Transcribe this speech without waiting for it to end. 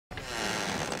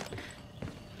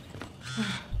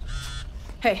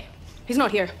Hey, he's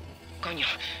not here. Coño,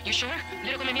 you sure?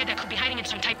 Little come mierda could be hiding in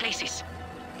some tight places.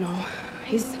 No,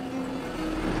 he's...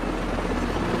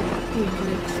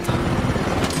 Híjole, esto.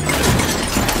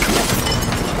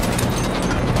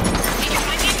 Did you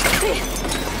find him?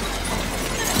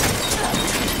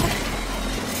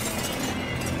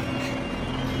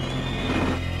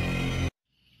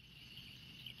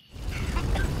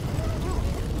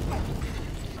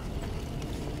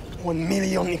 $1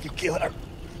 million if you kill her.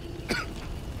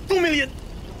 2 million!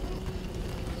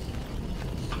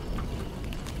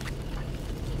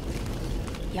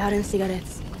 Yard and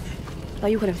cigarettes.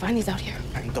 Thought you couldn't find these out here.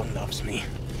 Anton loves me.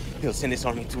 He'll send his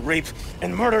army to rape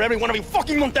and murder every one of you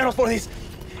fucking Monteros for this!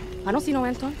 I don't see no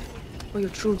Anton. We're your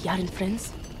true Yaren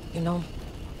friends. You know,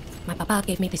 my papa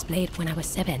gave me this blade when I was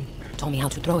 7. Told me how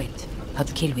to throw it, how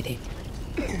to kill with it.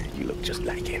 You look just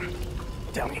like him.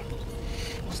 Tell me,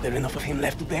 was there enough of him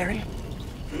left to bury?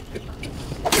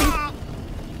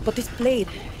 But this blade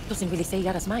doesn't really say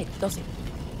Yara's might, does it?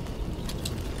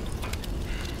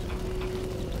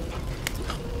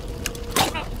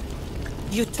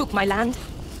 You took my land.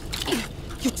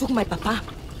 You took my papa.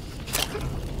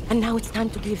 And now it's time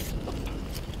to give.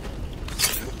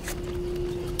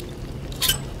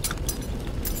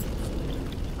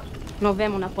 Nos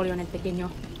vemos, Napoleón el Pequeño.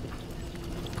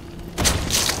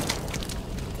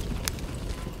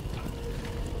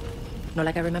 Not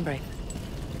like I remember it.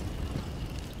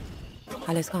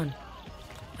 Ale's gone.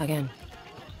 Again.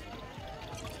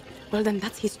 Well, then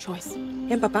that's his choice.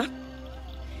 And Papa?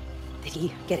 Did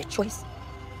he get a choice?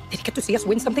 Did he get to see us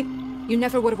win something? You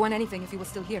never would have won anything if he was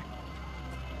still here.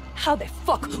 How the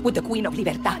fuck would the Queen of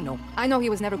Libertad know? I know he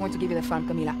was never going to give you the farm,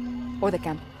 Camila. Or the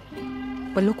camp.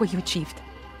 But look what you achieved.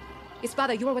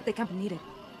 Espada, you are what the camp needed.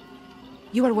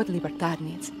 You are what Libertad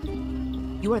needs.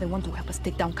 You are the one to help us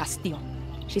take down Castillo.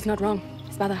 She's not wrong,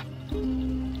 Espada.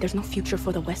 There's no future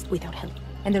for the West without help.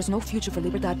 And there's no future for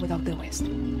Libertad without the West.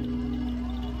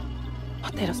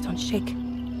 Monteros don't shake.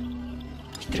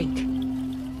 We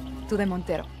drink. To the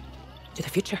Montero. To the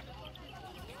future.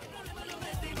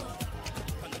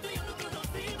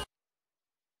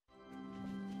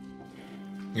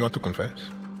 You want to confess?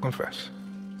 Confess.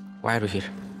 Why are we here?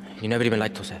 You never even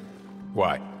liked Jose.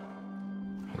 Why?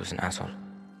 He was an asshole.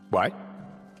 Why?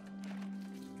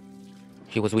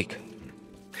 He was weak.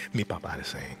 Mi papa had a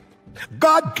saying.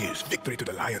 God gives victory to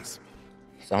the lions.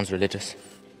 Sounds religious.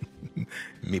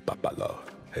 Mi papa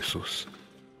loved Jesus.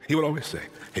 He would always say,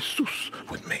 Jesus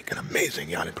would make an amazing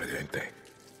Yaren Presidente.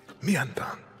 Mi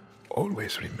Anton,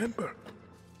 always remember,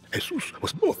 Jesus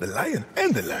was both the lion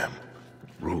and the lamb.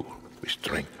 Rule,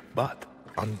 restraint, but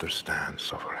understand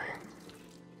suffering.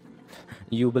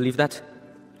 You believe that?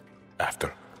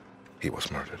 After he was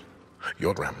murdered,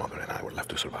 your grandmother and I were left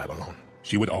to survive alone.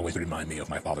 She would always remind me of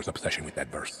my father's obsession with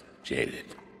that verse. She hated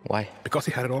it. Why? Because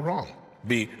he had it all wrong.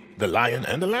 Be the lion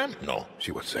and the lamb? No,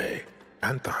 she would say,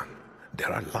 Anton,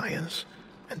 there are lions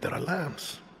and there are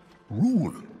lambs.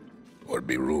 Rule or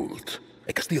be ruled.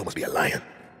 A Castillo must be a lion.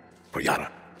 For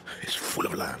Yara is full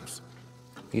of lambs.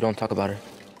 You don't talk about her.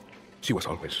 She was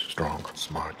always strong,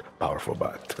 smart, powerful,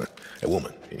 but a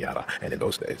woman in Yara. And in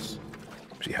those days,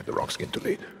 she had the wrong skin to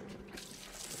lead.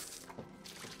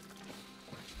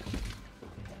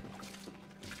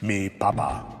 Me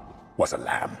papa was a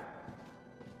lamb.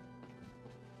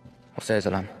 Jose is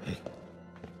a lamb.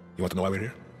 You want to know why we're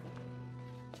here?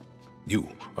 You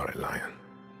are a lion.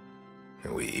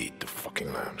 And we eat the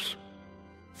fucking lambs.